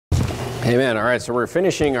Amen. All right, so we're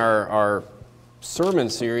finishing our sermon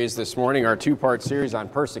series this morning, our two-part series on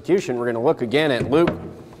persecution. We're going to look again at Luke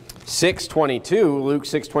 6:22. Luke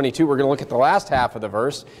 6:22, we're going to look at the last half of the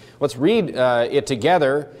verse. Let's read it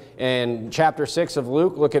together. In chapter 6 of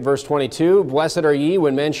Luke, look at verse 22. Blessed are ye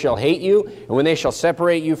when men shall hate you, and when they shall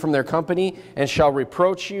separate you from their company, and shall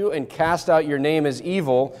reproach you, and cast out your name as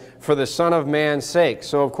evil for the Son of Man's sake.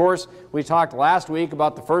 So, of course, we talked last week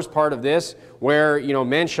about the first part of this, where,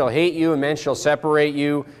 men shall hate you, and men shall separate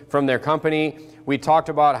you from their company. We talked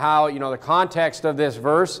about how, the context of this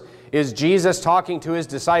verse is Jesus talking to his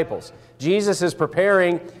disciples. Jesus is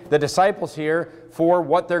preparing the disciples here for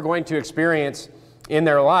what they're going to experience in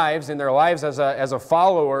their lives as a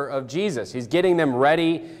follower of Jesus. He's getting them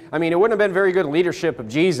ready. I mean, it wouldn't have been very good leadership of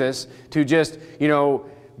Jesus to just,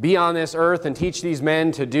 be on this earth and teach these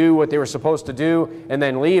men to do what they were supposed to do and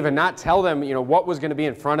then leave and not tell them, what was going to be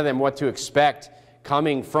in front of them, what to expect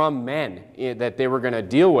coming from men that they were going to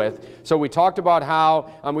deal with. So we talked about how,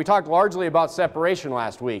 we talked largely about separation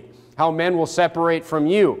last week, how men will separate from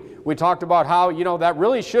you. We talked about how, that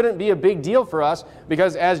really shouldn't be a big deal for us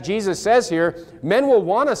because as Jesus says here, men will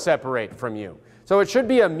want to separate from you. So it should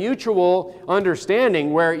be a mutual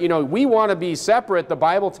understanding where, we want to be separate. The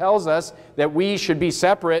Bible tells us that we should be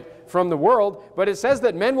separate from the world, but it says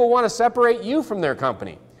that men will want to separate you from their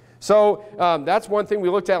company. So that's one thing we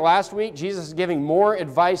looked at last week. Jesus is giving more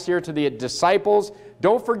advice here to the disciples.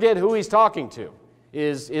 Don't forget who he's talking to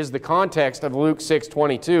is the context of Luke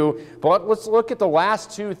 6:22. But let's look at the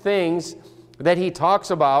last two things that he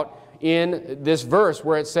talks about in this verse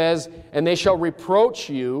where it says, and they shall reproach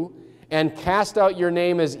you and cast out your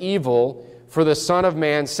name as evil for the Son of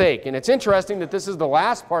Man's sake. And it's interesting that this is the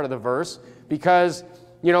last part of the verse because,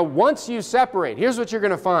 once you separate, here's what you're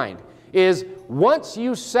going to find, is once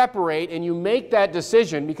you separate and you make that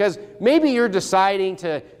decision, because maybe you're deciding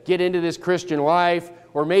to get into this Christian life,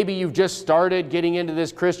 or maybe you've just started getting into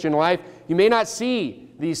this Christian life, you may not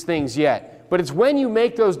see these things yet. But it's when you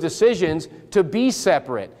make those decisions to be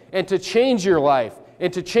separate and to change your life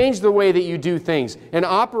and to change the way that you do things and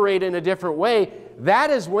operate in a different way, that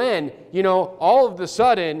is when, all of a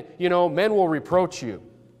sudden, men will reproach you.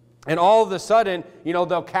 And all of a sudden,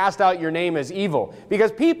 they'll cast out your name as evil.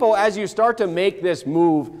 Because people, as you start to make this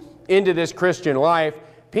move into this Christian life,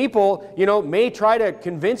 people, may try to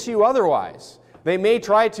convince you otherwise. They may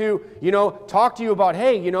try to, talk to you about,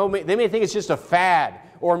 hey, they may think it's just a fad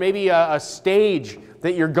or maybe a stage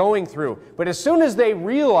that you're going through. But as soon as they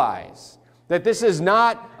realize that this is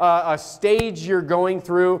not a stage you're going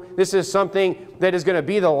through, this is something that is going to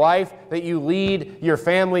be the life that you lead your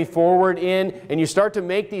family forward in, and you start to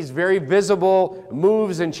make these very visible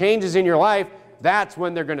moves and changes in your life, that's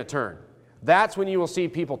when they're going to turn. That's when you will see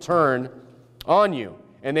people turn on you,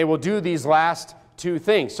 and they will do these last two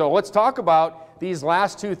things. So let's talk about these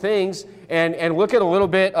last two things and look at a little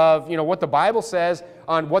bit of what the Bible says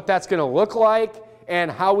on what that's going to look like and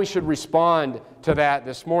how we should respond to that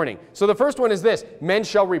this morning. So the first one is this: men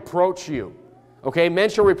shall reproach you. Okay, men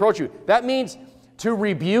shall reproach you. That means to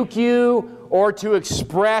rebuke you or to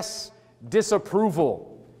express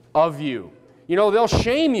disapproval of you. They'll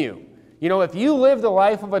shame you. If you live the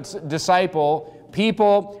life of a disciple,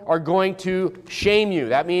 people are going to shame you.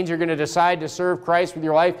 That means you're going to decide to serve Christ with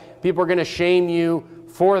your life. People are going to shame you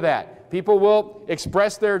for that. People will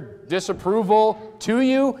express their disapproval to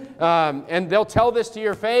you, and they'll tell this to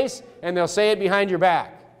your face, and they'll say it behind your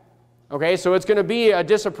back. Okay, so it's going to be a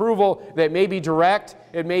disapproval that may be direct.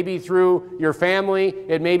 It may be through your family.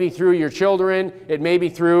 It may be through your children. It may be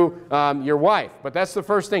through your wife. But that's the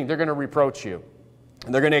first thing. They're going to reproach you.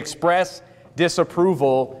 And they're going to express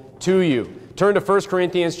disapproval to you. Turn to 1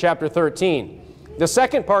 Corinthians chapter 13. The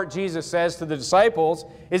second part Jesus says to the disciples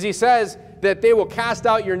is he says that they will cast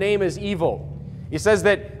out your name as evil. He says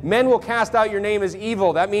that men will cast out your name as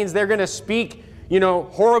evil. That means they're going to speak,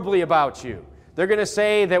 horribly about you. They're going to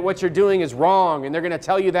say that what you're doing is wrong, and they're going to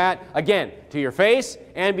tell you that, again, to your face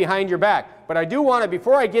and behind your back. But I do want to,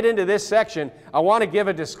 before I get into this section, I want to give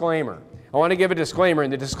a disclaimer. And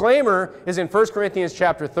the disclaimer is in 1 Corinthians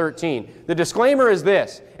chapter 13. The disclaimer is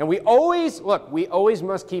this, and we always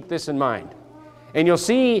must keep this in mind. And you'll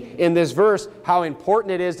see in this verse how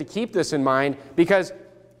important it is to keep this in mind, because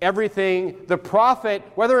everything, the profit,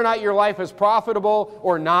 whether or not your life is profitable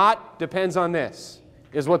or not, depends on this,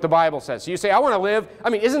 is what the Bible says. So you say, I want to live. I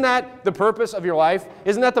mean, isn't that the purpose of your life?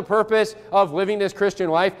 Isn't that the purpose of living this Christian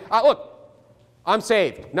life? Look, I'm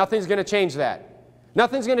saved. Nothing's going to change that.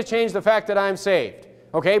 Nothing's going to change the fact that I'm saved.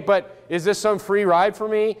 Okay, but is this some free ride for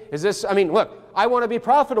me? Look, I want to be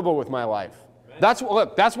profitable with my life. That's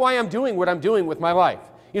why I'm doing what I'm doing with my life.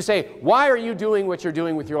 You say, why are you doing what you're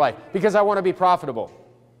doing with your life? Because I want to be profitable.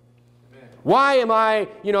 Why am I,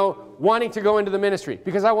 wanting to go into the ministry?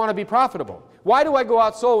 Because I want to be profitable. Why do I go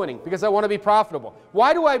out soul winning? Because I want to be profitable.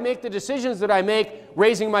 Why do I make the decisions that I make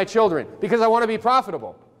raising my children? Because I want to be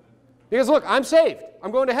profitable. Because look, I'm saved.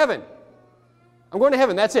 I'm going to heaven. I'm going to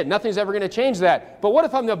heaven. That's it. Nothing's ever going to change that. But what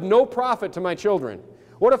if I'm of no profit to my children?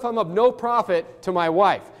 What if I'm of no profit to my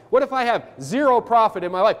wife? What if I have zero profit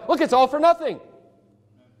in my life? Look, it's all for nothing.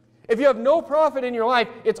 If you have no profit in your life,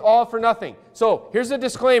 it's all for nothing. So here's a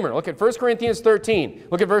disclaimer. Look at 1 Corinthians 13.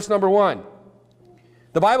 Look at verse number 1.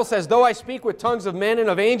 The Bible says, though I speak with tongues of men and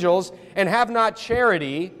of angels and have not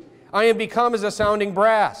charity, I am become as a sounding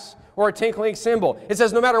brass or a tinkling cymbal. It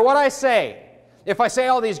says, no matter what I say, if I say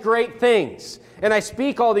all these great things and I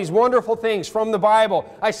speak all these wonderful things from the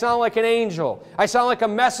Bible, I sound like an angel. I sound like a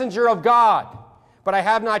messenger of God. But I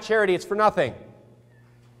have not charity. It's for nothing.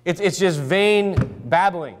 It's just vain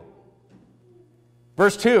babbling.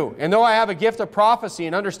 Verse 2, and though I have a gift of prophecy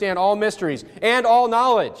and understand all mysteries and all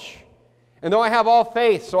knowledge, and though I have all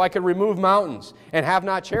faith so I could remove mountains and have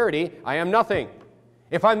not charity, I am nothing.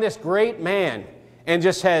 If I'm this great man and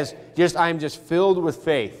I'm just filled with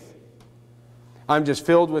faith. I'm just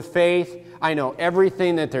filled with faith. I know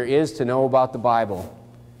everything that there is to know about the Bible.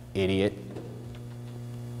 Idiot.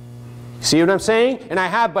 See what I'm saying?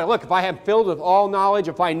 But look, if I am filled with all knowledge,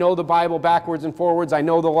 if I know the Bible backwards and forwards, I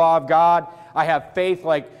know the law of God, I have faith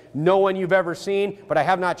like no one you've ever seen, but I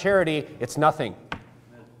have not charity, it's nothing.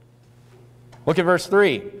 Look at verse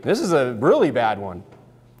 3. This is a really bad one.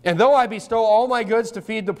 And though I bestow all my goods to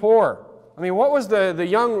feed the poor. I mean, what was the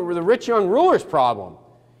rich young ruler's problem?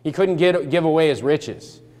 He couldn't give away his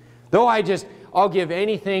riches. Though I'll give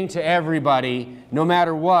anything to everybody, no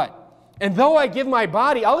matter what. And though I give my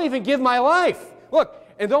body, I'll even give my life. Look,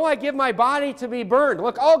 and though I give my body to be burned,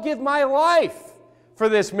 look, I'll give my life for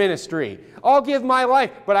this ministry. I'll give my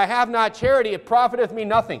life, but I have not charity, it profiteth me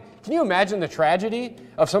nothing. Can you imagine the tragedy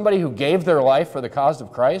of somebody who gave their life for the cause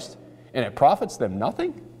of Christ and it profits them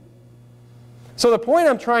nothing? So the point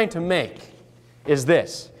I'm trying to make is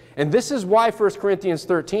this, and this is why 1 Corinthians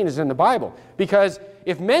 13 is in the Bible, because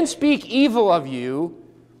if men speak evil of you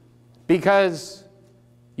because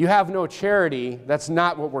you have no charity, that's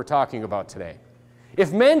not what we're talking about today.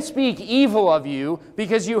 If men speak evil of you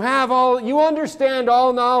because you understand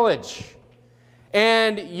all knowledge,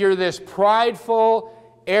 and you're this prideful,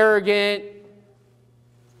 arrogant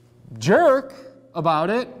jerk about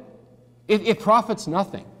it, it profits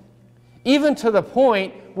nothing. Even to the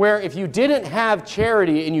point where if you didn't have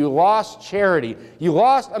charity and you lost charity, you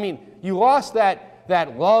lost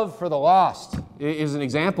that love for the lost is an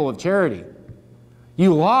example of charity.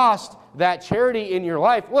 You lost that charity in your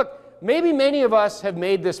life. Look, maybe many of us have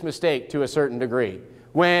made this mistake to a certain degree.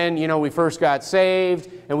 When, we first got saved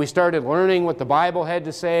and we started learning what the Bible had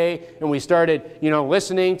to say and we started,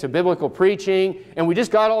 listening to biblical preaching and we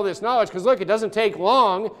just got all this knowledge because, look, it doesn't take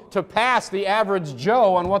long to pass the average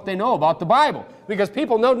Joe on what they know about the Bible because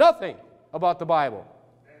people know nothing about the Bible.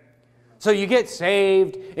 So you get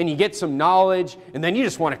saved and you get some knowledge and then you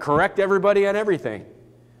just want to correct everybody on everything.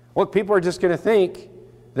 Look, people are just going to think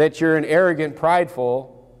that you're an arrogant,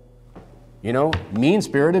 prideful,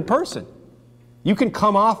 mean-spirited person. You can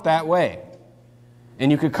come off that way.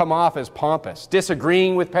 And you could come off as pompous,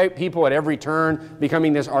 disagreeing with people at every turn,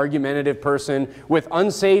 becoming this argumentative person with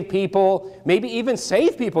unsaved people, maybe even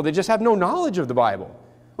saved people that just have no knowledge of the Bible.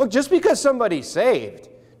 Look, just because somebody's saved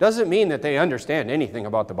doesn't mean that they understand anything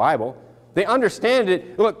about the Bible. They understand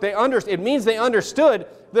it. Look, it means they understood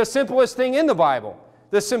the simplest thing in the Bible,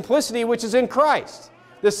 the simplicity which is in Christ,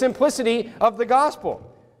 the simplicity of the gospel.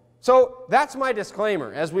 So that's my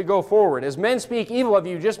disclaimer as we go forward. As men speak evil of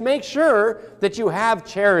you, just make sure that you have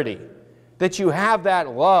charity, that you have that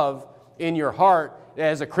love in your heart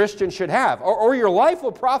as a Christian should have, or your life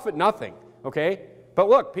will profit nothing, okay? But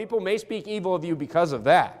look, people may speak evil of you because of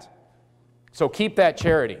that. So keep that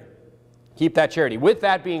charity. Keep that charity. With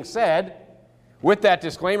that being said, with that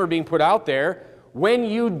disclaimer being put out there, when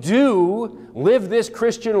you do live this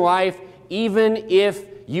Christian life, even if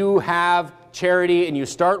you have charity and you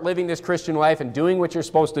start living this Christian life and doing what you're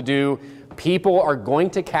supposed to do, people are going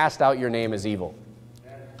to cast out your name as evil.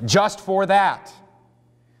 Just for that.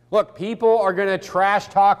 Look, people are going to trash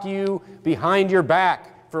talk you behind your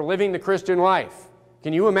back for living the Christian life.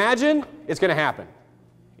 Can you imagine? It's going to happen.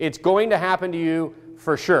 It's going to happen to you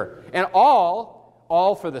for sure. And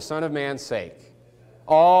all for the Son of Man's sake.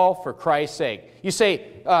 All for Christ's sake. You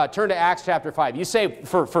say, turn to Acts chapter 5. You say,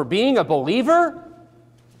 for being a believer?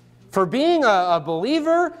 For being a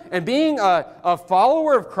believer and being a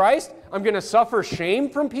follower of Christ, I'm going to suffer shame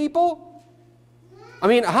from people? I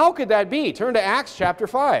mean, how could that be? Turn to Acts chapter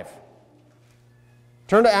 5.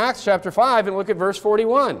 Turn to Acts chapter 5 and look at verse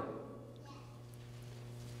 41.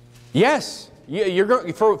 Yes,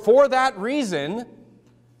 for that reason,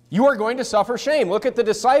 you are going to suffer shame. Look at the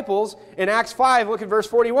disciples in Acts 5, look at verse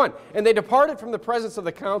 41. And they departed from the presence of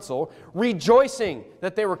the council, rejoicing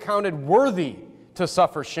that they were counted worthy to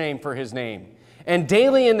suffer shame for his name. And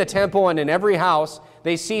daily in the temple and in every house,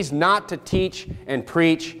 they ceased not to teach and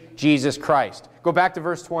preach Jesus Christ. Go back to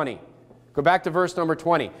verse 20. Go back to verse number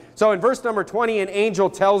 20. So in verse number 20, an angel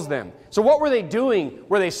tells them. So what were they doing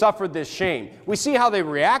where they suffered this shame? We see how they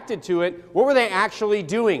reacted to it. What were they actually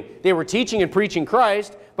doing? They were teaching and preaching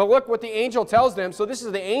Christ. But look what the angel tells them. So this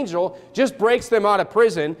is the angel, just breaks them out of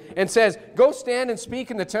prison and says, go stand and speak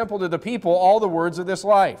in the temple to the people all the words of this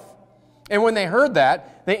life. And when they heard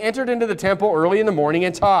that, they entered into the temple early in the morning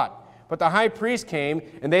and taught. But the high priest came,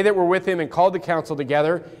 and they that were with him, and called the council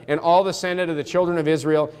together, and all the senate of the children of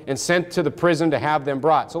Israel, and sent to the prison to have them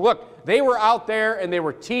brought. So look, they were out there, and they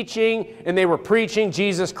were teaching, and they were preaching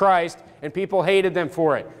Jesus Christ, and people hated them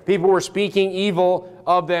for it. People were speaking evil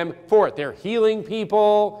of them for it. They're healing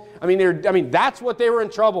people. I mean, that's what they were in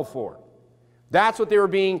trouble for. That's what they were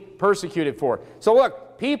being persecuted for. So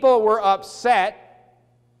look, people were upset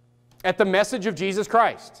at the message of Jesus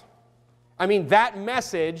Christ. I mean, that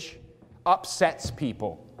message upsets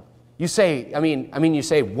people. You say, you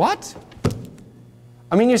say, what?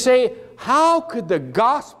 You say, how could the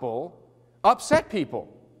gospel upset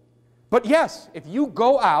people? But yes, if you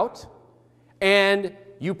go out and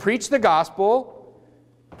you preach the gospel,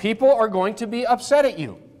 people are going to be upset at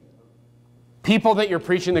you. People that you're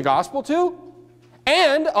preaching the gospel to,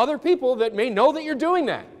 and other people that may know that you're doing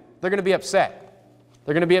that. They're going to be upset.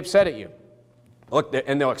 They're going to be upset at you. Look,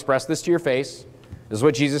 and they'll express this to your face. This is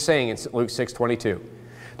what Jesus is saying in Luke 6:22.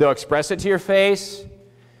 They'll express it to your face,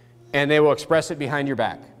 and they will express it behind your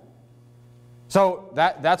back. So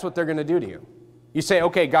that's what they're going to do to you. You say,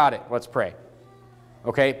 okay, got it. Let's pray.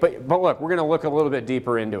 Okay, but look, we're going to look a little bit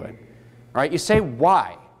deeper into it. All right, you say,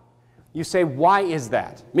 why? You say, why is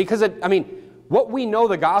that? Because, what we know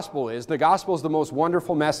the gospel is the most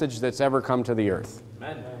wonderful message that's ever come to the earth.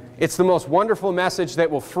 Amen. It's the most wonderful message that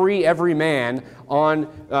will free every man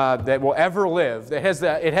that will ever live. It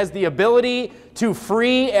has the ability to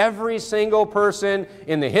free every single person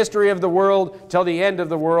in the history of the world till the end of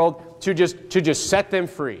the world to just set them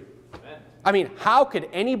free. How could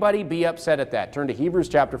anybody be upset at that? Turn to Hebrews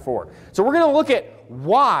chapter 4. So we're going to look at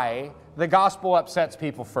why the gospel upsets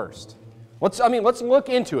people first. Let's look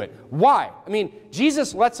into it. Why?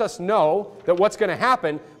 Jesus lets us know that what's going to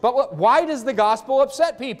happen, but why does the gospel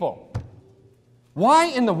upset people? Why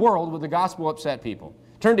in the world would the gospel upset people?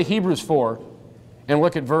 Turn to Hebrews 4 and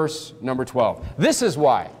look at verse number 12. This is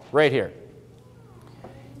why, right here.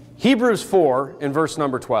 Hebrews 4 and verse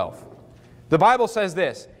number 12. The Bible says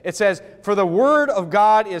this. It says, for the word of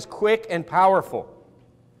God is quick and powerful,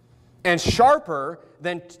 and sharper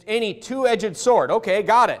than any two-edged sword. Okay,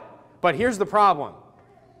 got it. But here's the problem.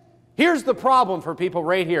 Here's the problem for people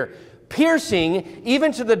right here. Piercing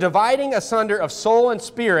even to the dividing asunder of soul and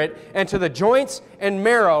spirit, and to the joints and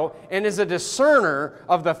marrow, and is a discerner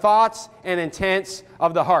of the thoughts and intents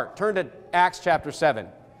of the heart. Turn to Acts chapter 7.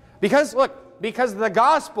 Because the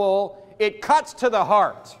gospel, it cuts to the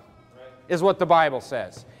heart, is what the Bible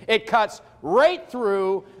says. It cuts right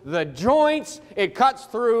through the joints. It cuts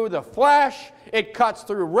through the flesh. It cuts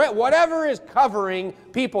through whatever is covering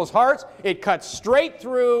people's hearts. It cuts straight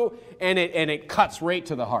through, and it cuts right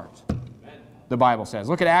to the heart. Amen. The Bible says.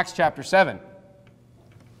 Look at Acts chapter 7.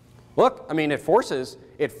 Look, it forces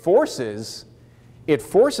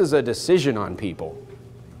a decision on people,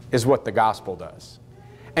 is what the gospel does.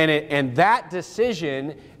 And that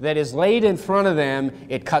decision that is laid in front of them,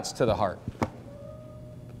 it cuts to the heart.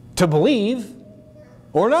 To believe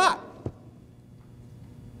or not.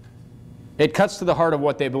 It cuts to the heart of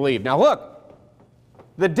what they believe. Now look,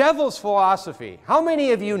 the devil's philosophy. How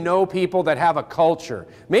many of you know people that have a culture?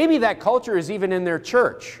 Maybe that culture is even in their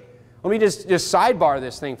church. Let me just sidebar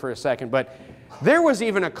this thing for a second. But there was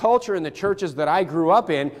even a culture in the churches that I grew up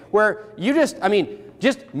in where just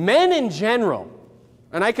men in general,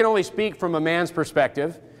 and I can only speak from a man's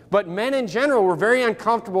perspective, but men in general were very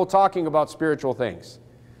uncomfortable talking about spiritual things.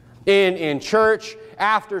 In church,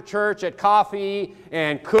 after church, at coffee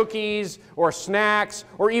and cookies or snacks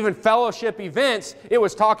or even fellowship events, it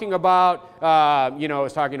was talking about,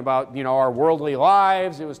 our worldly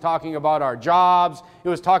lives. It was talking about our jobs. It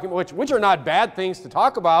was talking, which are not bad things to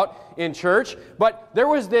talk about in church. But there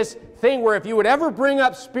was this thing where if you would ever bring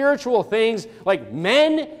up spiritual things, like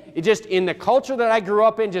men, in the culture that I grew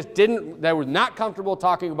up in, they were not comfortable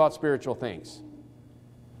talking about spiritual things.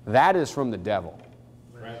 that is from the devil.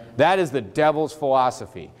 That is the devil's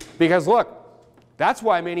philosophy. Because look, that's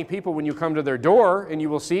why many people, when you come to their door and you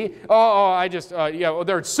will see,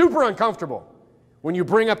 they're super uncomfortable when you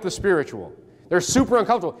bring up the spiritual. They're super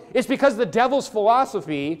uncomfortable. It's because the devil's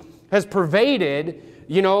philosophy has pervaded,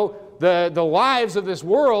 the lives of this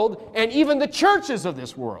world and even the churches of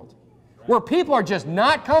this world, where people are just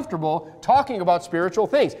not comfortable talking about spiritual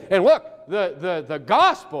things. And look, the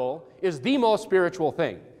gospel is the most spiritual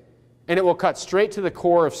thing. And it will cut straight to the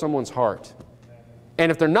core of someone's heart.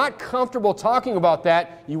 And if they're not comfortable talking about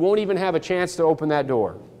that, you won't even have a chance to open that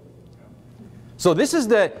door. So this is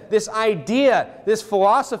this idea, this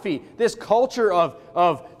philosophy, this culture of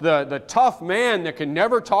the tough man that can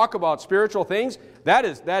never talk about spiritual things, that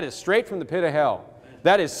is straight from the pit of hell.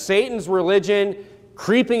 That is Satan's religion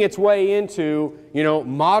creeping its way into,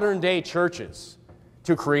 modern day churches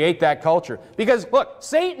to create that culture. Because look,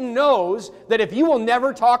 Satan knows that if you will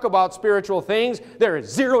never talk about spiritual things, there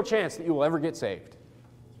is zero chance that you will ever get saved.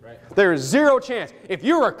 Right. There is zero chance. If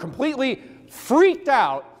you are completely freaked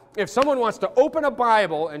out, if someone wants to open a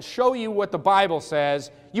Bible and show you what the Bible says,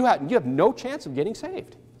 you have no chance of getting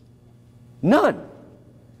saved. None.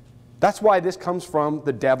 That's why this comes from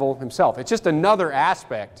the devil himself. It's just another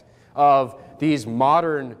aspect of these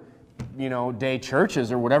modern, day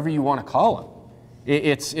churches, or whatever you want to call them.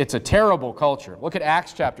 It's a terrible culture. Look at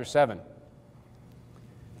Acts chapter 7.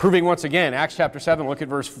 Proving once again, Acts chapter 7, look at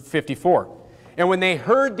verse 54. And when they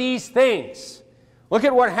heard these things, look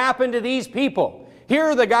at what happened to these people. Here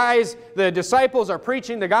are the guys, the disciples are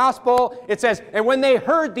preaching the gospel. It says, and when they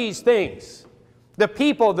heard these things, the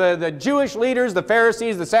people, the Jewish leaders, the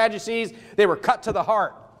Pharisees, the Sadducees, they were cut to the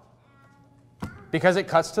heart. Because it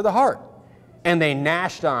cuts to the heart. And they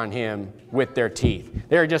gnashed on him with their teeth.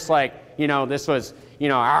 They were just like, this was,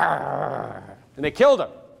 and they killed him.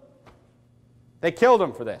 They killed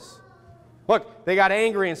him for this. Look, they got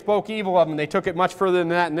angry and spoke evil of him. They took it much further than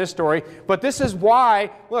that in this story. But this is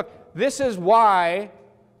why, this is why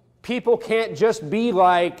people can't just be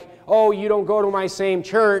like, oh, you don't go to my same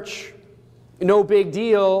church, no big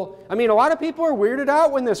deal. I mean, a lot of people are weirded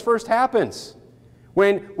out when this first happens.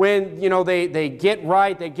 When they get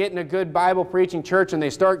right, they get in a good Bible preaching church and they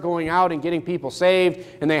start going out and getting people saved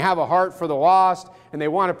and they have a heart for the lost and they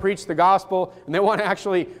want to preach the gospel and they want to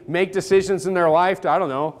actually make decisions in their life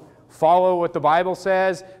to, follow what the Bible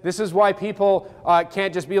says. This is why people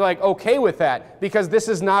can't just be like okay with that, because this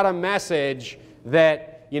is not a message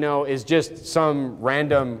that, is just some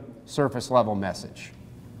random surface level message.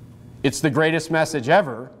 It's the greatest message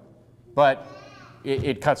ever, but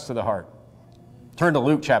it cuts to the heart. Turn to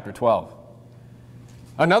Luke chapter 12.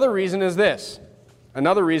 Another reason is this. And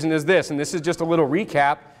this is just a little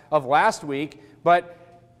recap of last week, but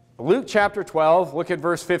Luke chapter 12, look at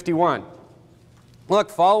verse 51. Look,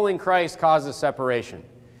 following Christ causes separation.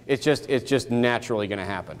 It's just naturally going to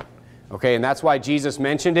happen. Okay, and that's why Jesus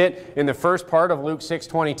mentioned it in the first part of Luke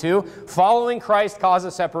 6:22. Following Christ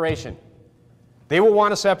causes separation. They will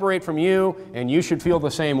want to separate from you, and you should feel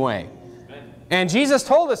the same way. And Jesus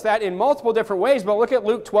told us that in multiple different ways, but look at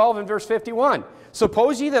Luke 12 and verse 51.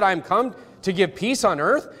 Suppose ye that I am come to give peace on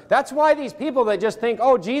earth? That's why these people that just think,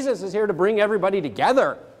 oh, Jesus is here to bring everybody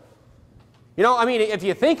together. If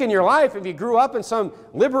you think in your life, if you grew up in some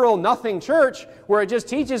liberal nothing church where it just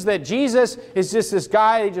teaches that Jesus is just this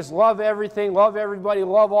guy, they just love everything, love everybody,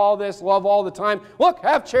 love all this, love all the time. Look,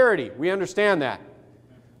 have charity. We understand that.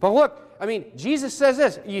 But look, Jesus says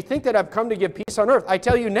this, you think that I've come to give peace on earth? I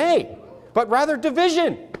tell you, nay. But rather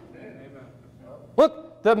division.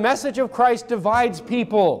 Look, the message of Christ divides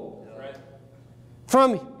people.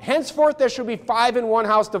 From henceforth there shall be 5 in one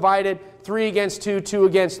house divided, 3 against 2, 2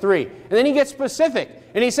 against 3. And then he gets specific.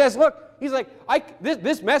 And he says, look, he's like,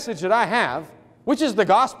 this message that I have, which is the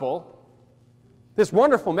gospel, this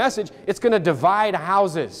wonderful message, it's going to divide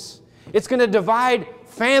houses. It's going to divide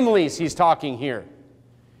families, he's talking here.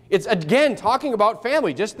 It's, again, talking about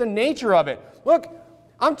family, just the nature of it. Look,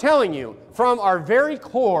 I'm telling you, from our very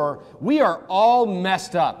core, we are all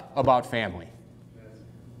messed up about family.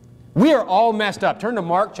 We are all messed up. Turn to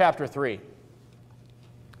Mark chapter 3.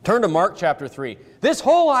 Turn to Mark chapter 3. This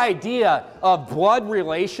whole idea of blood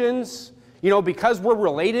relations, because we're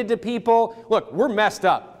related to people, look, we're messed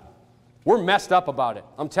up. We're messed up about it,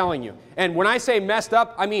 I'm telling you. And when I say messed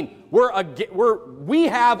up, I mean we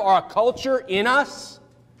have our culture in us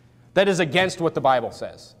that is against what the Bible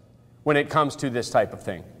says when it comes to this type of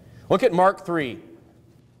thing. Look at Mark 3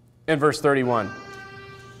 and verse 31.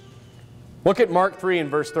 Look at Mark 3 and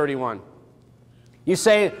verse 31. You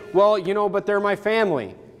say, well, but they're my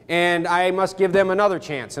family. and I must give them another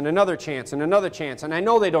chance and another chance and another chance. And I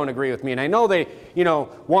know they don't agree with me, and I know they,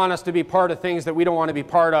 want us to be part of things that we don't want to be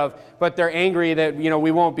part of, but they're angry that,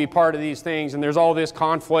 we won't be part of these things, and there's all this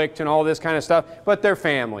conflict and all this kind of stuff, but they're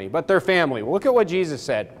family, Well, look at what Jesus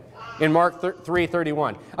said in Mark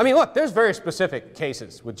 3:31. I mean, look, there's very specific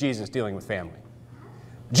cases with Jesus dealing with family.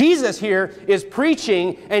 Jesus here is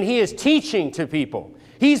preaching and he is teaching to people.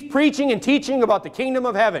 He's preaching and teaching about the kingdom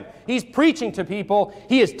of heaven. He's preaching to people.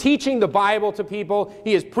 He is teaching the Bible to people.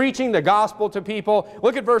 He is preaching the gospel to people.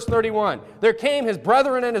 Look at verse 31. There came his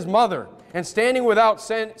brethren and his mother, and standing without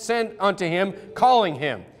sent unto him, calling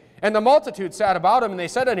him. And the multitude sat about him, and they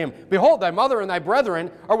said unto him, Behold, thy mother and thy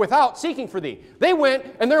brethren are without, seeking for thee. They went,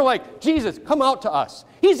 and they're like, Jesus, come out to us.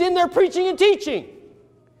 He's in there preaching and teaching.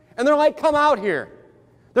 And they're like, come out here.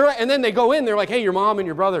 And then they go in, they're like, hey, your mom and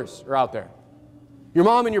your brothers are out there. Your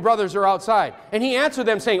mom and your brothers are outside. And he answered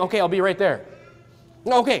them saying, okay, I'll be right there.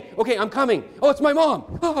 Okay, I'm coming. Oh, it's my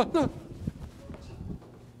mom.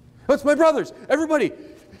 Oh, it's my brothers. Everybody,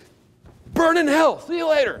 burn in hell. See you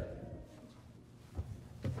later.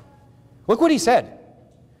 Look what he said.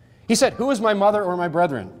 He said, who is my mother or my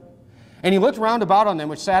brethren? And he looked round about on them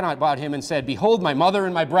which sat about him and said, Behold, my mother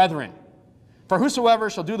and my brethren. For whosoever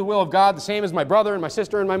shall do the will of God, the same as my brother and my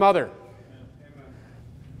sister and my mother. Amen.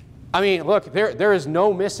 I mean, look, there is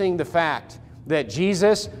no missing the fact that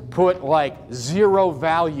Jesus put like zero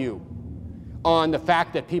value on the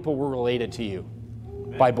fact that people were related to you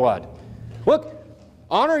by blood. Look,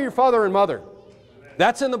 honor your father and mother.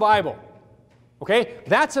 That's in the Bible. Okay?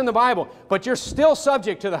 That's in the Bible. But you're still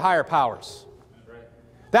subject to the higher powers.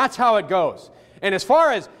 That's how it goes. And as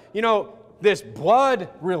far as, this blood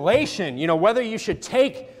relation, whether you should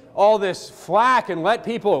take all this flack and let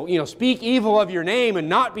people, speak evil of your name and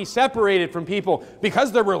not be separated from people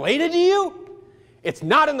because they're related to you, it's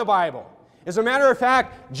not in the Bible. As a matter of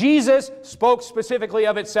fact, Jesus spoke specifically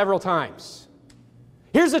of it several times.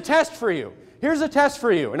 Here's a test for you. Here's a test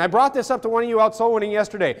for you. And I brought this up to one of you out soul winning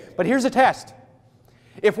yesterday, but here's a test.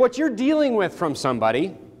 If what you're dealing with from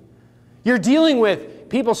somebody, you're dealing with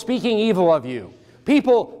people speaking evil of you,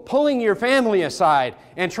 people pulling your family aside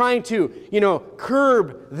and trying to,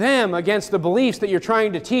 curb them against the beliefs that you're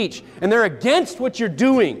trying to teach, and they're against what you're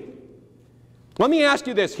doing. Let me ask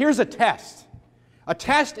you this. Here's a test. A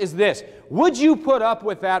test is this. Would you put up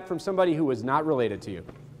with that from somebody who is not related to you?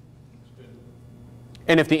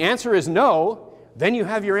 And if the answer is no, then you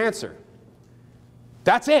have your answer.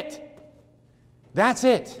 That's it. That's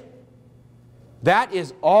it. That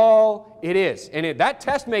is all it is. And that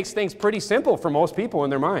test makes things pretty simple for most people in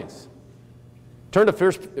their minds. Turn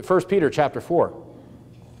to 1 Peter chapter 4.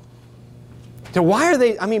 So why are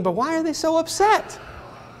they so upset?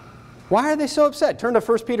 Why are they so upset? Turn to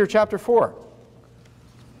 1 Peter chapter 4.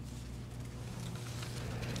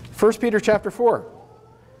 1 Peter chapter 4.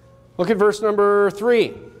 Look at verse number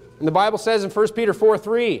 3. And the Bible says in 1 Peter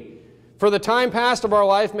 4:3, For the time past of our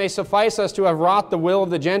life may suffice us to have wrought the will of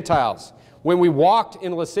the Gentiles, when we walked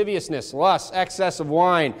in lasciviousness, lust, excess of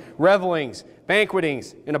wine, revelings,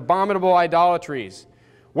 banquetings, and abominable idolatries,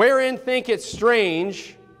 wherein they think it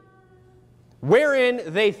strange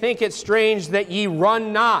that ye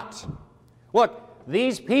run not. Look,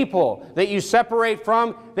 these people that you separate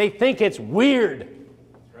from, they think it's weird.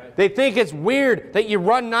 Right. They think it's weird that you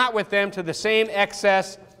run not with them to the same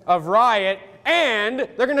excess of riot, and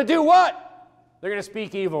they're going to do what? They're going to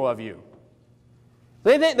speak evil of you.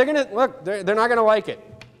 They're not going to like it.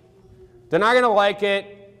 They're not going to like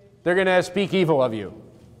it. They're going to speak evil of you.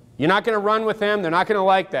 You're not going to run with them. They're not going to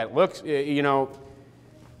like that. Look, you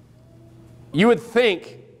would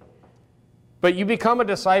think, but you become a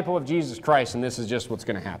disciple of Jesus Christ, and this is just what's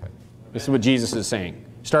going to happen. This is what Jesus is saying.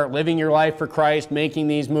 Start living your life for Christ, making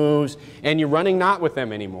these moves, and you're running not with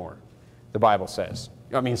them anymore, the Bible says.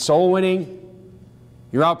 Soul winning.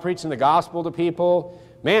 You're out preaching the gospel to people.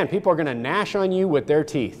 Man, people are going to gnash on you with their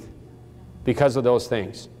teeth because of those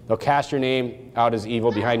things. They'll cast your name out as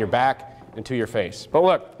evil behind your back and to your face. But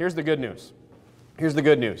look, here's the good news. Here's the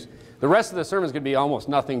good news. The rest of the sermon is going to be almost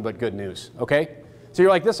nothing but good news, okay? So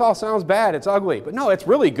you're like, this all sounds bad, it's ugly. But no, it's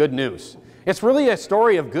really good news. It's really a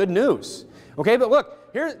story of good news, okay? But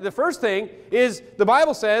look, here, the first thing is the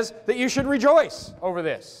Bible says that you should rejoice over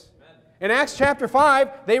this. In Acts chapter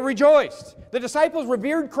 5, they rejoiced. The disciples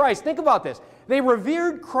revered Christ. Think about this. They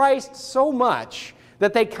revered Christ so much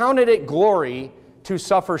that they counted it glory to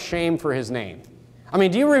suffer shame for his name. Do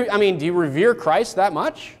you revere Christ that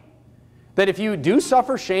much? That if you do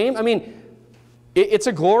suffer shame, it's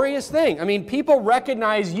a glorious thing. People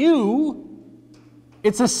recognize you.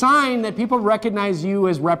 It's a sign that people recognize you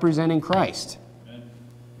as representing Christ.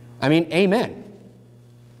 Amen.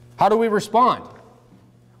 How do we respond?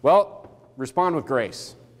 Well, respond with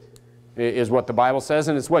grace, is what the Bible says,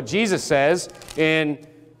 and it's what Jesus says in,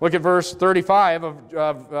 look at verse 35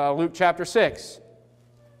 of Luke chapter 6.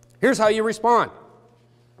 Here's how you respond.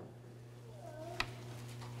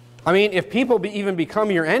 I mean, if people even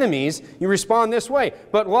become your enemies, you respond this way.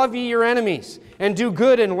 But love ye your enemies, and do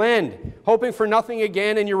good and lend, hoping for nothing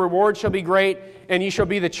again, and your reward shall be great, and ye shall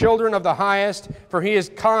be the children of the highest, for he is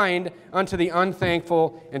kind unto the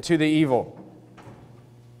unthankful and to the evil.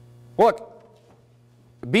 Look,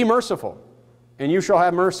 be merciful, and you shall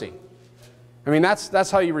have mercy. I mean,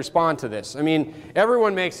 that's how you respond to this. I mean,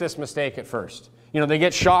 everyone makes this mistake at first. You know, they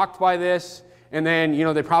get shocked by this, and then, you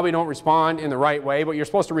know, they probably don't respond in the right way, but you're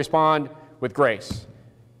supposed to respond with grace.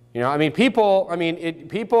 You know, I mean,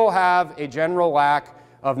 people have a general lack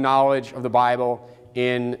of knowledge of the Bible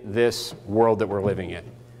in this world that we're living in.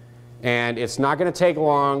 And it's not going to take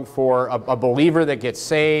long for a believer that gets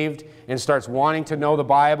saved and starts wanting to know the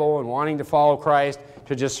Bible and wanting to follow Christ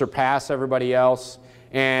to just surpass everybody else.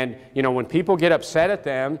 And, you know, when people get upset at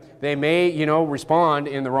them, they may, you know, respond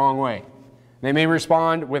in the wrong way. They may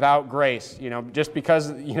respond without grace, you know, just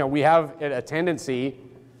because, you know, we have a tendency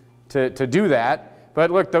to do that. But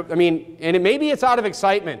look, I mean, and maybe it's out of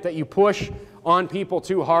excitement that you push on people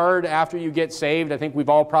too hard after you get saved. I think we've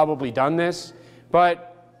all probably done this. But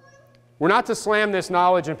we're not to slam this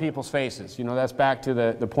knowledge in people's faces. You know, that's back to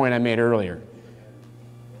the point I made earlier.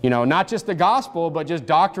 You know, not just the gospel, but just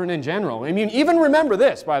doctrine in general. I mean, even remember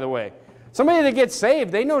this, by the way. Somebody that gets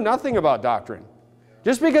saved, they know nothing about doctrine.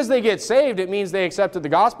 Just because they get saved, it means they accepted the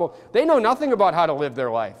gospel. They know nothing about how to live their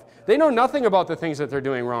life. They know nothing about the things that they're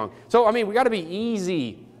doing wrong. So, I mean, we got to be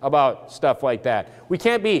easy about stuff like that. We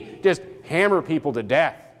can't be just hammer people to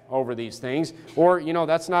death over these things, or, you know,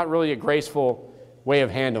 that's not really a graceful way of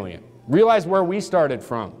handling it. Realize where we started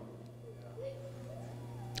from.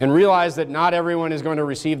 And realize that not everyone is going to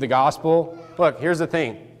receive the gospel. Look, here's the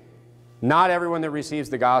thing. Not everyone that receives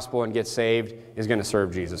the gospel and gets saved is going to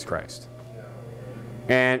serve Jesus Christ.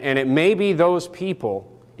 And it may be those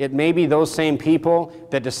people, it may be those same people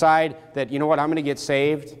that decide that, you know what, I'm going to get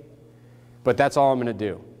saved, but that's all I'm going to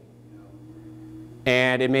do.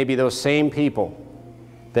 And it may be those same people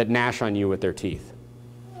that gnash on you with their teeth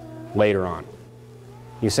later on.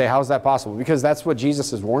 You say, how is that possible? Because that's what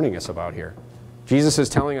Jesus is warning us about here. Jesus is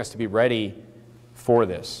telling us to be ready for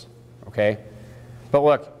this, okay? But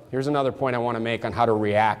look, here's another point I want to make on how to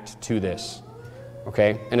react to this,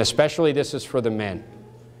 okay? And especially this is for the men.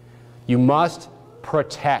 You must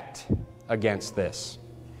protect against this.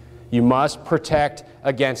 You must protect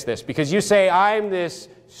against this. Because you say, I'm this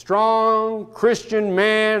strong Christian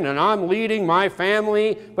man and I'm leading my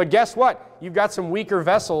family. But guess what? You've got some weaker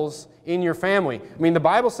vessels in your family. I mean, the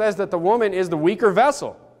Bible says that the woman is the weaker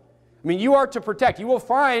vessel. I mean, you are to protect. You will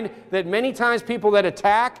find that many times people that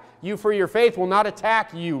attack you for your faith will not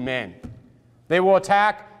attack you, men. They will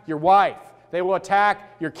attack your wife. They will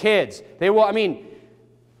attack your kids. They will, I mean,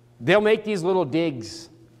 they'll make these little digs.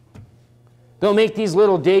 They'll make these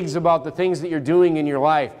little digs about the things that you're doing in your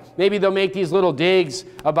life. Maybe they'll make these little digs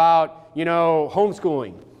about, you know,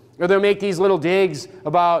 homeschooling. Or they'll make these little digs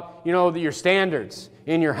about, you know, your standards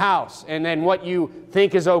in your house and then what you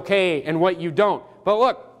think is okay and what you don't. But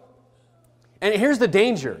look, and here's the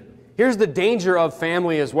danger. Here's the danger of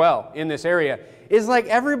family as well in this area. Is like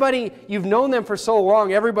everybody, you've known them for so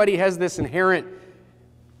long, everybody has this inherent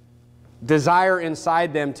desire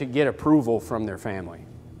inside them to get approval from their family.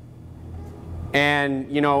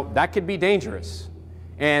 And, you know, that could be dangerous.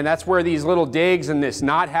 And that's where these little digs and this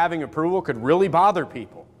not having approval could really bother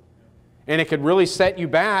people. And it could really set you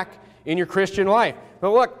back in your Christian life.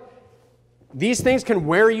 But look, these things can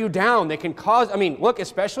wear you down. They can cause, I mean, look,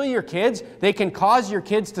 especially your kids, they can cause your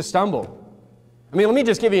kids to stumble. I mean, let me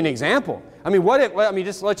just give you an example. I mean,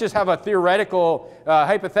 let's just have a theoretical,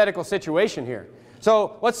 hypothetical situation here.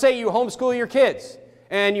 So let's say you homeschool your kids.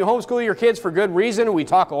 And you homeschool your kids for good reason. We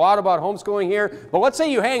talk a lot about homeschooling here. But let's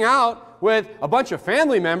say you hang out with a bunch of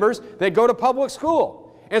family members that go to public school.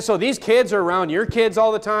 And so these kids are around your kids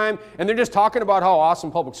all the time, and they're just talking about how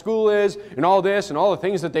awesome public school is, and all this, and all the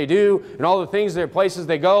things that they do, and all the things, their places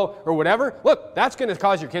they go, or whatever. Look, that's going to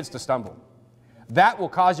cause your kids to stumble. That will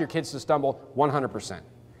cause your kids to stumble 100%.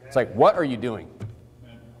 It's like, what are you doing?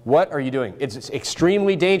 What are you doing? It's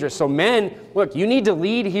extremely dangerous. So men, look, you need to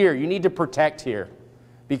lead here. You need to protect here.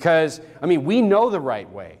 Because, I mean, we know the right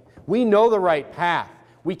way. We know the right path.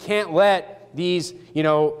 We can't let these, you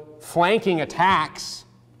know, flanking attacks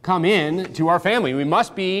come in to our family. We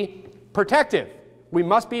must be protective. We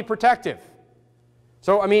must be protective.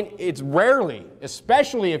 So, I mean, it's rarely,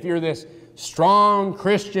 especially if you're this strong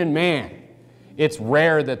Christian man, it's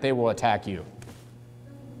rare that they will attack you.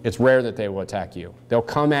 It's rare that they will attack you. They'll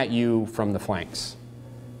come at you from the flanks.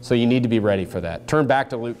 So you need to be ready for that. Turn back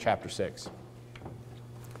to Luke chapter 6.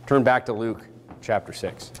 Turn back to Luke chapter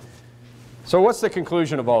 6. So what's the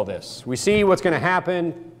conclusion of all this? We see what's going to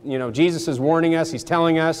happen. You know, Jesus is warning us. He's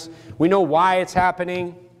telling us. We know why it's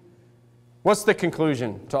happening. What's the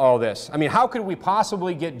conclusion to all this? I mean, how could we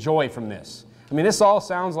possibly get joy from this? I mean, this all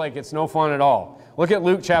sounds like it's no fun at all. Look at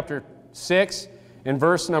Luke chapter 6 and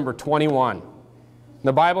verse number 21.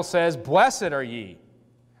 The Bible says, "Blessed are ye."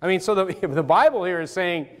 I mean, so the Bible here is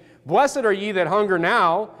saying, "Blessed are ye that hunger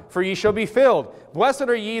now, for ye shall be filled. Blessed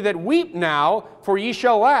are ye that weep now, for ye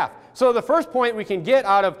shall laugh." So the first point we can get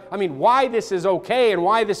out of, I mean, why this is okay and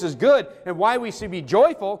why this is good and why we should be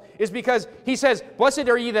joyful is because he says, "Blessed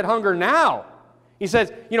are ye that hunger now." He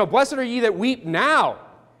says, you know, "Blessed are ye that weep now."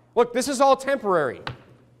 Look, this is all temporary,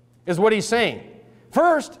 is what he's saying.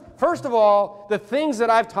 First of all, the things that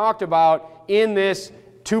I've talked about in this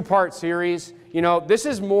two-part series, you know, this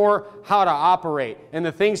is more how to operate and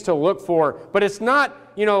the things to look for, but it's not,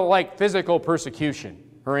 you know, like physical persecution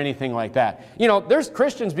or anything like that. You know, there's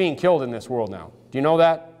Christians being killed in this world now. Do you know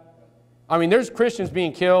that? I mean, there's Christians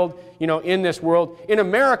being killed, you know, in this world. In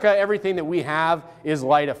America, everything that we have is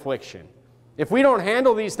light affliction. If we don't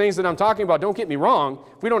handle these things that I'm talking about, don't get me wrong,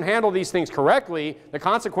 if we don't handle these things correctly, the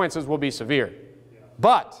consequences will be severe.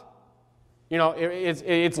 But, you know,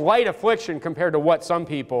 it's light affliction compared to what some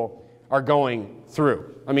people are going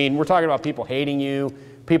through. I mean, we're talking about people hating you,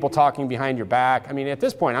 people talking behind your back. I mean, at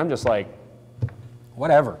this point, I'm just like,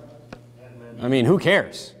 whatever. I mean, who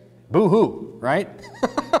cares? Boo-hoo, right?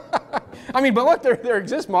 I mean, but look, there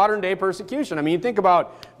exists modern-day persecution. I mean, you think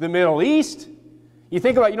about the Middle East. You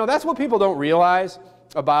think about, you know, that's what people don't realize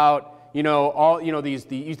about, you know, all, you know,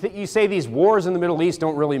 you say these wars in the Middle East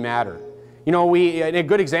don't really matter. You know, a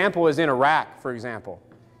good example is in Iraq, for example.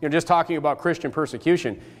 You know, just talking about Christian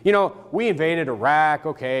persecution. You know, we invaded Iraq,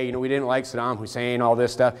 okay, you know, we didn't like Saddam Hussein, all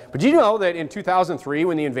this stuff. But do you know that in 2003,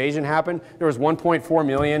 when the invasion happened, there was 1.4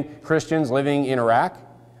 million Christians living in Iraq?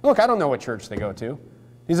 Look, I don't know what church they go to.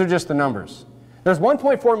 These are just the numbers. There's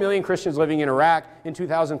 1.4 million Christians living in Iraq in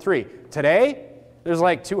 2003. Today, there's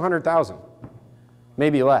like 200,000,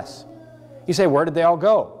 maybe less. You say, where did they all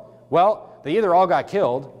go? Well, they either all got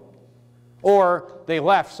killed or they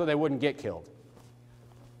left so they wouldn't get killed.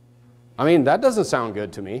 I mean, that doesn't sound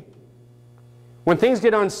good to me. When things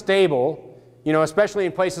get unstable, you know, especially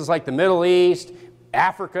in places like the Middle East,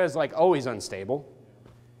 Africa is like always unstable.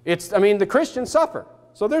 I mean, the Christians suffer.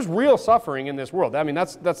 So there's real suffering in this world. I mean,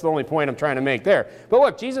 that's the only point I'm trying to make there. But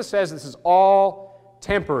look, Jesus says this is all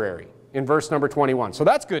temporary in verse number 21. So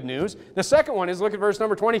that's good news. The second one is, look at verse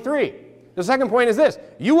number 23. The second point is this: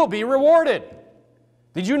 you will be rewarded.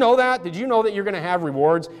 Did you know that? Did you know that you're going to have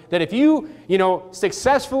rewards? That if you know,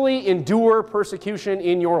 successfully endure persecution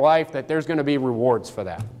in your life, that there's going to be rewards for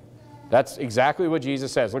that. That's exactly what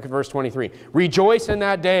Jesus says. Look at verse 23. Rejoice in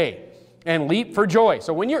that day and leap for joy.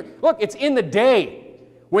 So when look, it's in the day.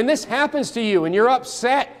 When this happens to you and you're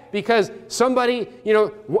upset because somebody, you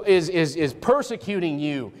know, is persecuting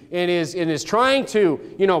you and is trying to,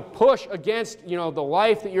 you know, push against, you know, the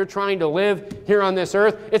life that you're trying to live here on this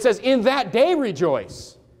earth, it says, in that day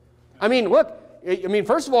rejoice. I mean, look, I mean,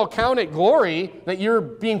 first of all, count it glory that you're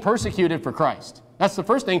being persecuted for Christ. That's the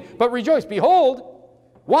first thing. But rejoice. Behold,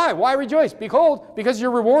 why? Why rejoice? Behold, because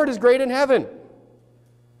your reward is great in heaven.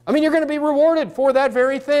 I mean, you're going to be rewarded for that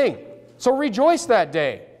very thing. So rejoice that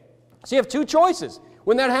day. So you have two choices.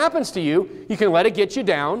 When that happens to you, you can let it get you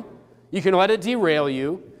down. You can let it derail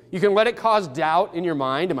you. You can let it cause doubt in your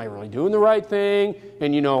mind. Am I really doing the right thing?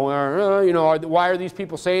 And you know, why are these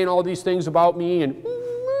people saying all these things about me? And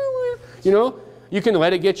you know, you can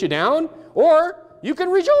let it get you down, or you can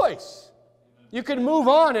rejoice. You can move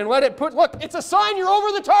on and let it look, it's a sign you're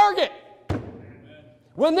over the target.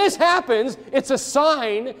 When this happens, it's a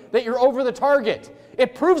sign that you're over the target.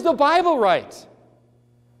 It proves the Bible right.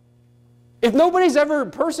 If nobody's ever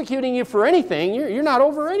persecuting you for anything, you're not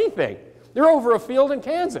over anything. You're over a field in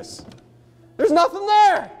Kansas. There's nothing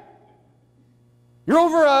there. You're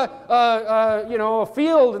over a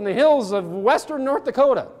field in the hills of western North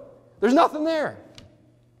Dakota. There's nothing there.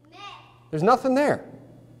 There's nothing there.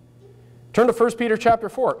 Turn to 1 Peter chapter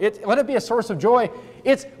 4. Let it be a source of joy.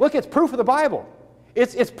 It's proof of the Bible.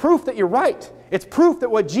 It's proof that you're right. It's proof that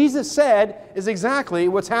what Jesus said is exactly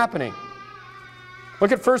what's happening.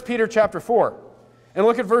 Look at 1 Peter chapter 4 and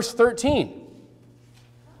look at verse 13.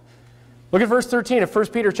 Look at verse 13 of 1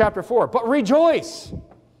 Peter chapter 4. But rejoice,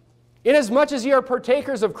 inasmuch as ye are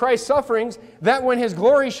partakers of Christ's sufferings, that when his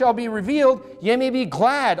glory shall be revealed, ye may be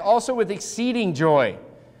glad also with exceeding joy.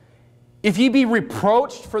 if ye be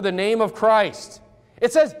reproached for the name of Christ.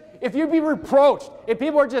 It says, if you be reproached, if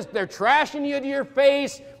people are they're trashing you to your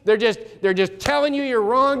face, they're just telling you you're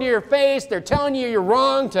wrong to your face, they're telling you you're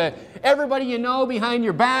wrong to everybody you know behind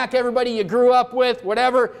your back, everybody you grew up with,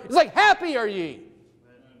 whatever. It's like, happy are ye.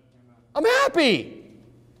 I'm happy.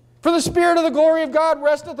 For the Spirit of the glory of God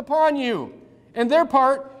resteth upon you. And their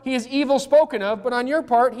part, he is evil spoken of, but on your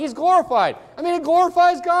part, he's glorified. I mean, it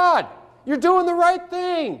glorifies God. You're doing the right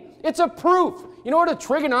thing. It's a proof. You know what a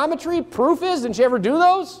trigonometry proof is? Didn't you ever do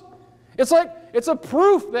those? It's a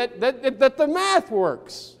proof that the math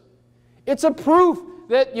works. It's a proof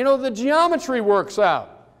that, the geometry works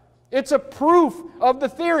out. It's a proof of the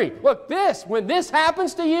theory. Look, when this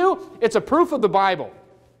happens to you, it's a proof of the Bible.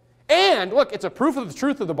 And, look, it's a proof of the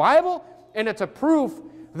truth of the Bible, and it's a proof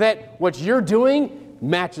that what you're doing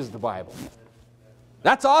matches the Bible.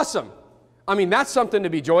 That's awesome. I mean, that's something to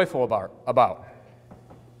be joyful about.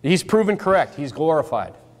 He's proven correct. He's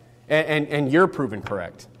glorified. And you're proven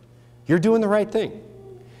correct. You're doing the right thing.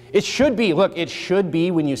 It should be, look, it should be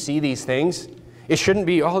when you see these things, it shouldn't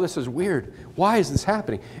be, oh, this is weird. Why is this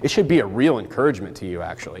happening? It should be a real encouragement to you,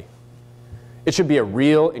 actually. It should be a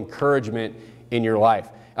real encouragement in your life.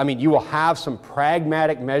 I mean, you will have some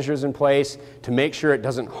pragmatic measures in place to make sure it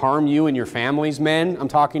doesn't harm you and your families, men. I'm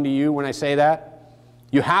talking to you when I say that.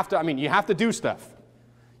 You have to do stuff.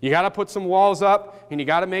 You got to put some walls up, and you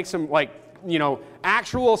got to make some,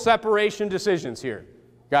 actual separation decisions here,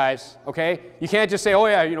 guys, okay? You can't just say, oh,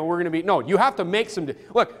 yeah, we're going to be, no, you have to make some,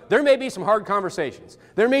 look, there may be some hard conversations.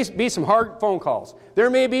 There may be some hard phone calls. There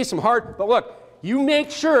may be some hard, but look, you make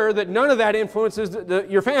sure that none of that influences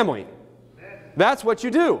your family. That's what you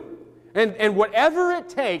do. And whatever it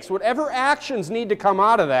takes, whatever actions need to come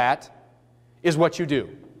out of that is what you do.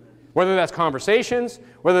 Whether that's conversations,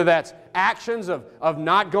 whether that's actions of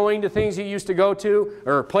not going to things you used to go to,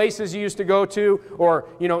 or places you used to go to, or,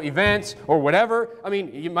 events, or whatever. I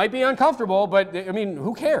mean, you might be uncomfortable, but,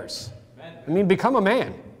 who cares? Become a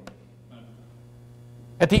man.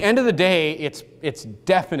 At the end of the day, it's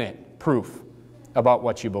definite proof about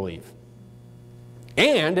what you believe.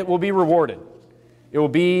 And it will be rewarded. It will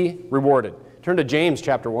be rewarded. Turn to James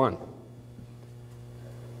chapter 1.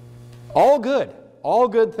 All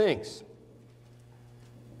good things.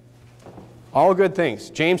 All good things.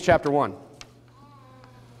 James chapter 1.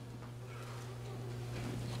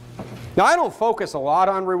 Now, I don't focus a lot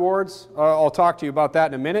on rewards. I'll talk to you about that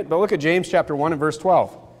in a minute, but look at James chapter 1 and verse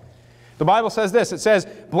 12. The Bible says this. It says,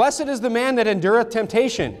 "Blessed is the man that endureth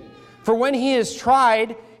temptation, for when he is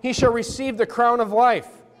tried, he shall receive the crown of life,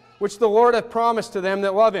 which the Lord hath promised to them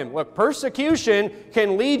that love him." Look, persecution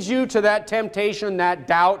can lead you to that temptation, that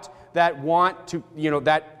doubt, that want to,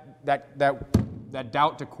 that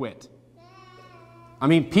doubt to quit.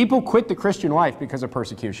 People quit the Christian life because of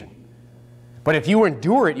persecution. But if you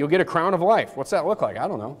endure it, you'll get a crown of life. What's that look like? I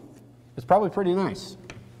don't know. It's probably pretty nice.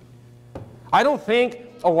 I don't think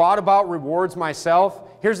a lot about rewards myself.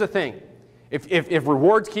 Here's the thing. If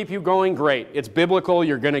rewards keep you going, great. It's biblical.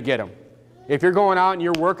 You're going to get them. If you're going out and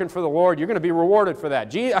you're working for the Lord, you're going to be rewarded for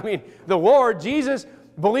that. The Lord, Jesus,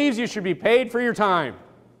 believes you should be paid for your time.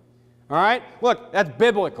 All right? Look, that's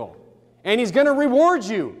biblical. And He's going to reward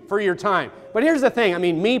you for your time. But here's the thing.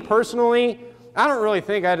 Me personally, I don't really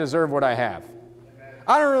think I deserve what I have.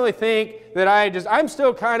 I don't really think that I'm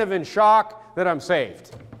still kind of in shock that I'm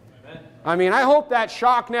saved. I hope that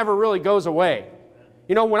shock never really goes away.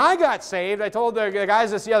 When I got saved, I told the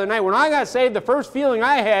guys this the other night, when I got saved, the first feeling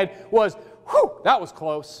I had was, whew, that was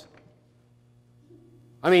close.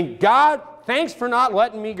 God, thanks for not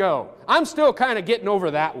letting me go. I'm still kind of getting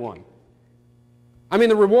over that one.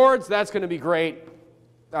 The rewards, that's going to be great.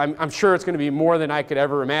 I'm sure it's going to be more than I could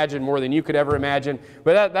ever imagine, more than you could ever imagine.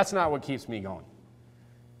 But that's not what keeps me going.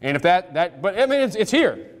 And if it's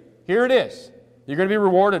here. Here it is. You're going to be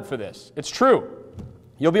rewarded for this. It's true.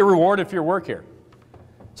 You'll be rewarded for your work here.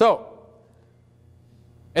 So,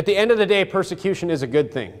 at the end of the day, persecution is a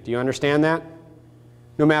good thing. Do you understand that?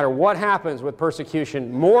 No matter what happens with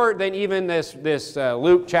persecution, more than even this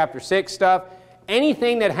Luke chapter 6 stuff,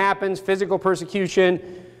 anything that happens, physical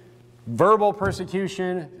persecution, verbal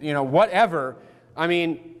persecution, whatever,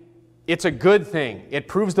 it's a good thing. It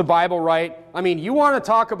proves the Bible right. You want to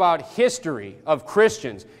talk about history of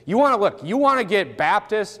Christians. You want to get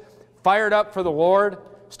Baptists fired up for the Lord,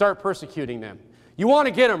 start persecuting them. You want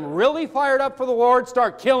to get them really fired up for the Lord,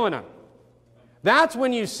 start killing them. That's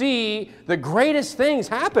when you see the greatest things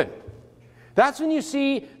happen. That's when you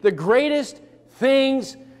see the greatest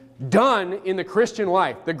things done in the Christian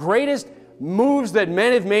life. The greatest moves that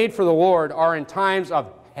men have made for the Lord are in times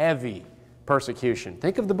of heavy persecution.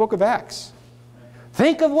 Think of the book of Acts.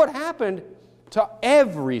 Think of what happened to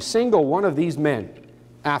every single one of these men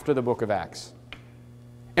after the book of Acts.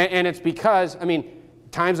 And it's because, I mean,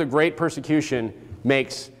 times of great persecution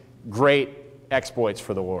makes great exploits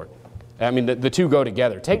for the Lord. I mean, the two go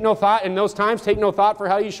together. Take no thought, in those times, take no thought for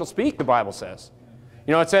how you shall speak, the Bible says.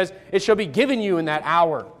 You know, it says, it shall be given you in that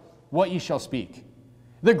hour what you shall speak.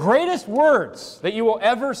 The greatest words that you will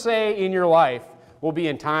ever say in your life will be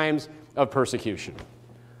in times of persecution.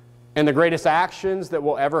 And the greatest actions that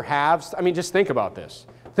we'll ever have, I mean, just think about this.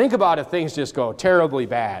 Think about if things just go terribly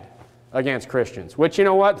bad against Christians, which, you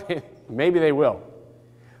know what, maybe they will.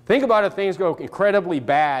 Think about if things go incredibly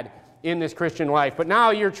bad in this Christian life, but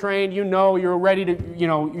now you're trained, you know, you're ready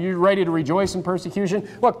to rejoice in persecution.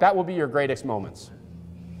 Look, that will be your greatest moments.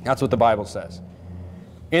 That's what the Bible says.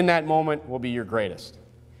 In that moment will be your greatest,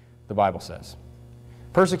 the Bible says.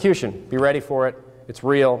 Persecution, be ready for it. It's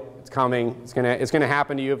real, it's coming, it's gonna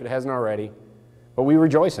happen to you if it hasn't already. But we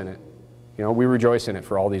rejoice in it. You know, we rejoice in it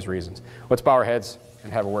for all these reasons. Let's bow our heads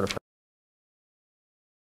and have a word of prayer.